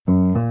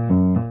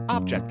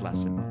Object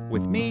Lesson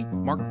with me,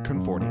 Mark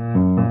Conforti.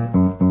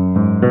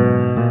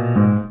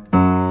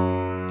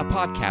 A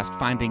podcast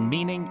finding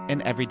meaning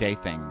in everyday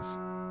things.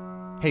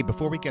 Hey,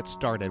 before we get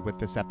started with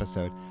this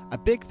episode, a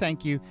big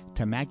thank you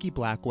to Maggie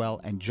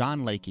Blackwell and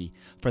John Lakey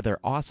for their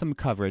awesome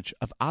coverage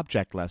of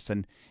Object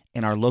Lesson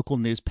in our local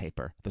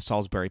newspaper, the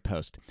Salisbury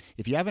Post.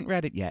 If you haven't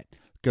read it yet,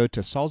 go to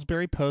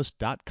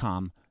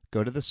salisburypost.com,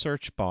 go to the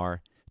search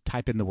bar,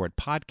 type in the word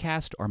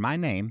podcast or my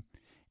name,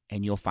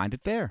 and you'll find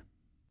it there.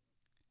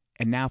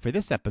 And now for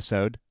this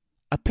episode,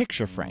 a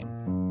picture frame.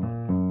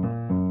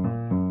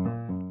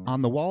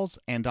 On the walls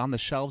and on the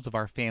shelves of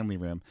our family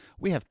room,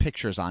 we have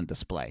pictures on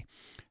display.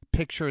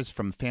 Pictures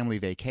from family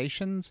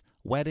vacations,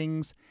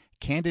 weddings,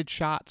 candid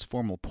shots,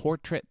 formal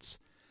portraits.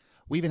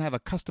 We even have a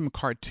custom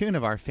cartoon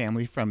of our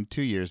family from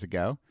 2 years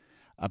ago,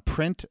 a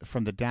print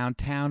from the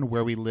downtown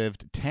where we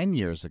lived 10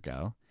 years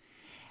ago,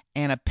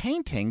 and a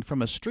painting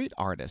from a street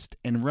artist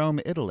in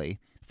Rome, Italy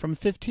from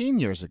 15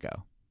 years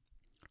ago.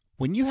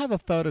 When you have a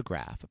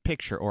photograph, a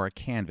picture, or a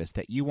canvas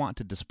that you want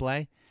to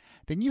display,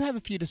 then you have a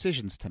few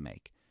decisions to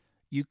make.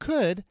 You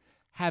could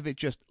have it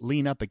just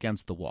lean up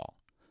against the wall,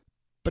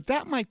 but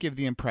that might give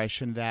the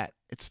impression that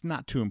it's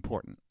not too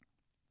important.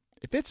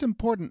 If it's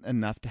important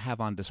enough to have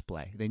on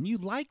display, then you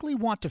likely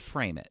want to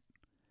frame it.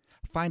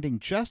 Finding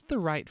just the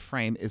right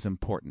frame is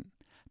important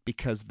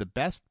because the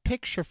best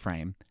picture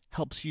frame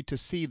helps you to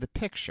see the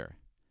picture.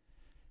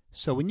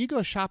 So when you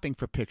go shopping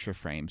for picture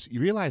frames,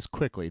 you realize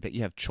quickly that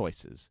you have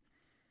choices.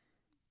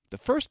 The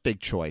first big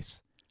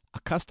choice, a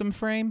custom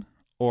frame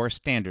or a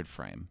standard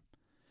frame.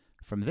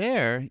 From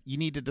there, you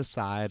need to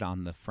decide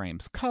on the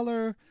frame's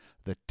color,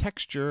 the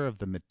texture of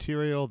the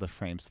material, the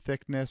frame's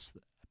thickness,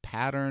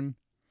 pattern.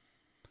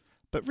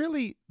 But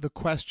really, the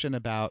question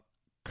about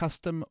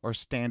custom or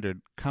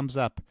standard comes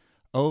up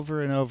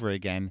over and over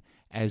again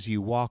as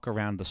you walk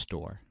around the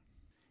store.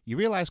 You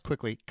realize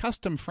quickly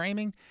custom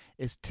framing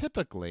is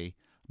typically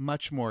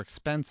much more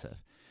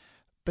expensive.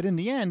 But in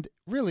the end,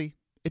 really,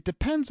 it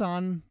depends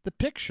on the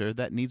picture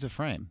that needs a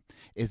frame.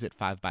 Is it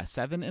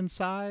 5x7 in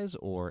size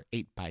or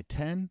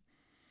 8x10?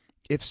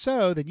 If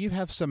so, then you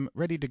have some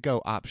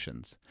ready-to-go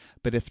options.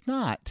 But if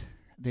not,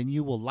 then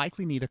you will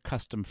likely need a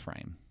custom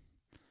frame.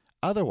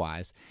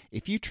 Otherwise,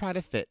 if you try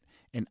to fit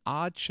an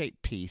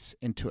odd-shaped piece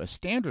into a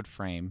standard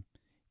frame,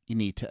 you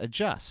need to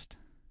adjust.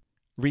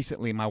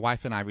 Recently, my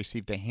wife and I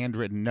received a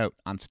handwritten note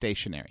on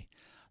stationery.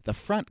 The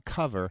front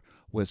cover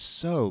was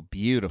so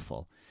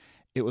beautiful.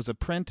 It was a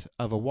print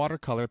of a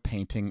watercolor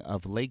painting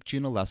of Lake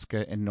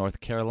Junaluska in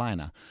North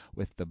Carolina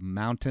with the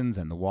mountains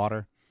and the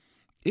water.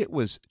 It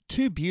was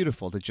too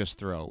beautiful to just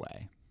throw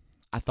away.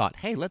 I thought,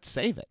 hey, let's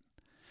save it.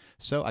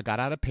 So I got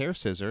out a pair of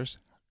scissors,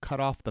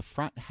 cut off the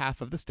front half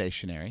of the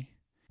stationery,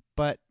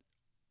 but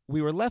we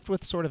were left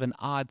with sort of an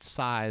odd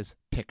size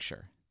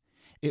picture.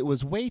 It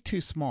was way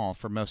too small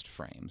for most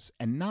frames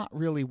and not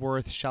really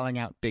worth shelling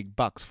out big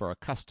bucks for a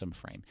custom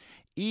frame,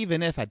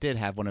 even if I did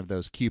have one of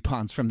those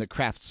coupons from the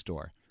craft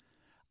store.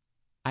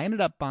 I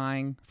ended up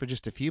buying, for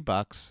just a few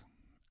bucks,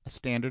 a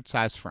standard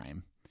size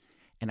frame,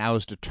 and I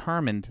was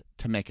determined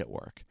to make it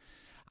work.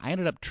 I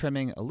ended up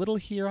trimming a little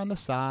here on the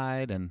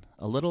side and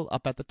a little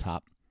up at the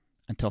top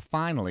until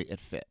finally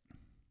it fit.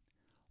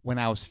 When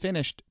I was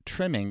finished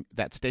trimming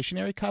that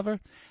stationery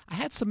cover, I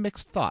had some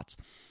mixed thoughts.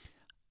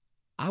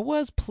 I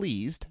was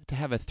pleased to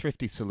have a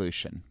thrifty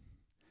solution.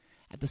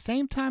 At the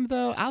same time,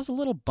 though, I was a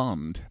little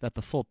bummed that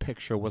the full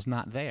picture was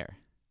not there.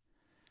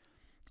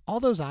 All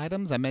those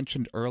items I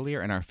mentioned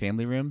earlier in our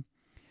family room,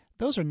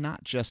 those are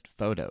not just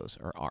photos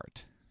or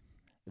art.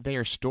 They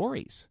are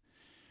stories.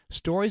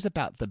 Stories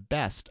about the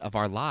best of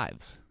our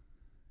lives.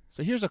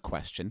 So here's a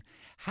question.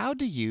 How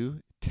do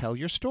you tell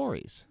your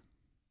stories?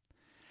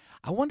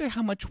 I wonder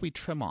how much we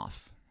trim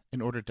off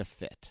in order to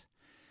fit.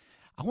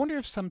 I wonder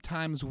if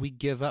sometimes we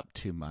give up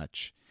too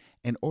much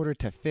in order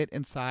to fit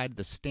inside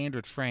the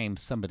standard frame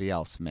somebody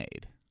else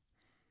made.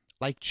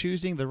 Like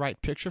choosing the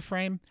right picture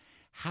frame,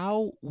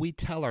 how we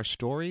tell our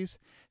stories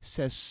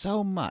says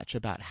so much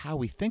about how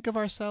we think of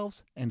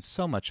ourselves and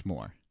so much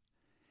more.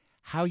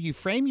 How you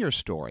frame your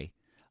story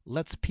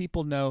lets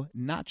people know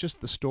not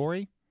just the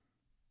story,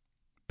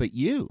 but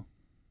you.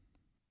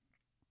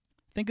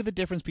 Think of the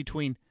difference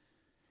between,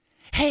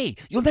 "Hey,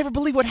 you'll never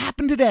believe what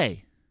happened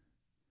today,"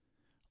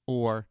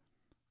 or,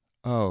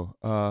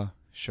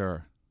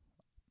 sure,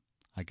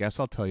 I guess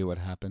I'll tell you what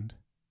happened.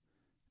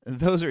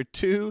 Those are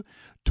two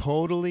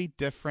totally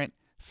different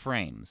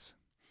frames.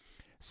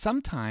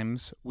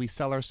 Sometimes we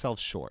sell ourselves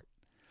short.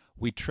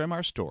 We trim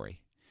our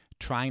story,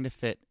 trying to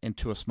fit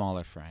into a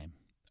smaller frame.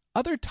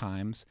 Other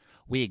times,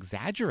 we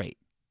exaggerate,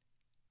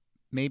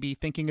 maybe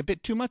thinking a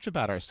bit too much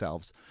about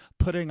ourselves,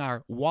 putting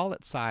our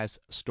wallet-size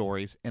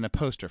stories in a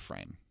poster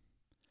frame.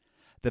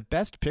 The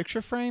best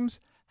picture frames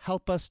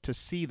help us to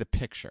see the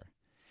picture,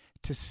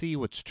 to see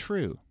what's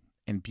true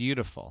and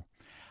beautiful.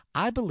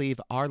 I believe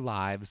our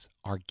lives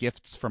are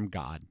gifts from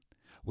God,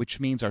 which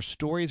means our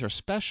stories are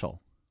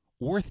special,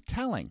 worth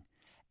telling,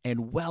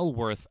 and well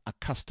worth a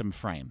custom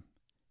frame.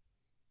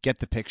 Get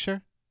the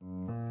picture?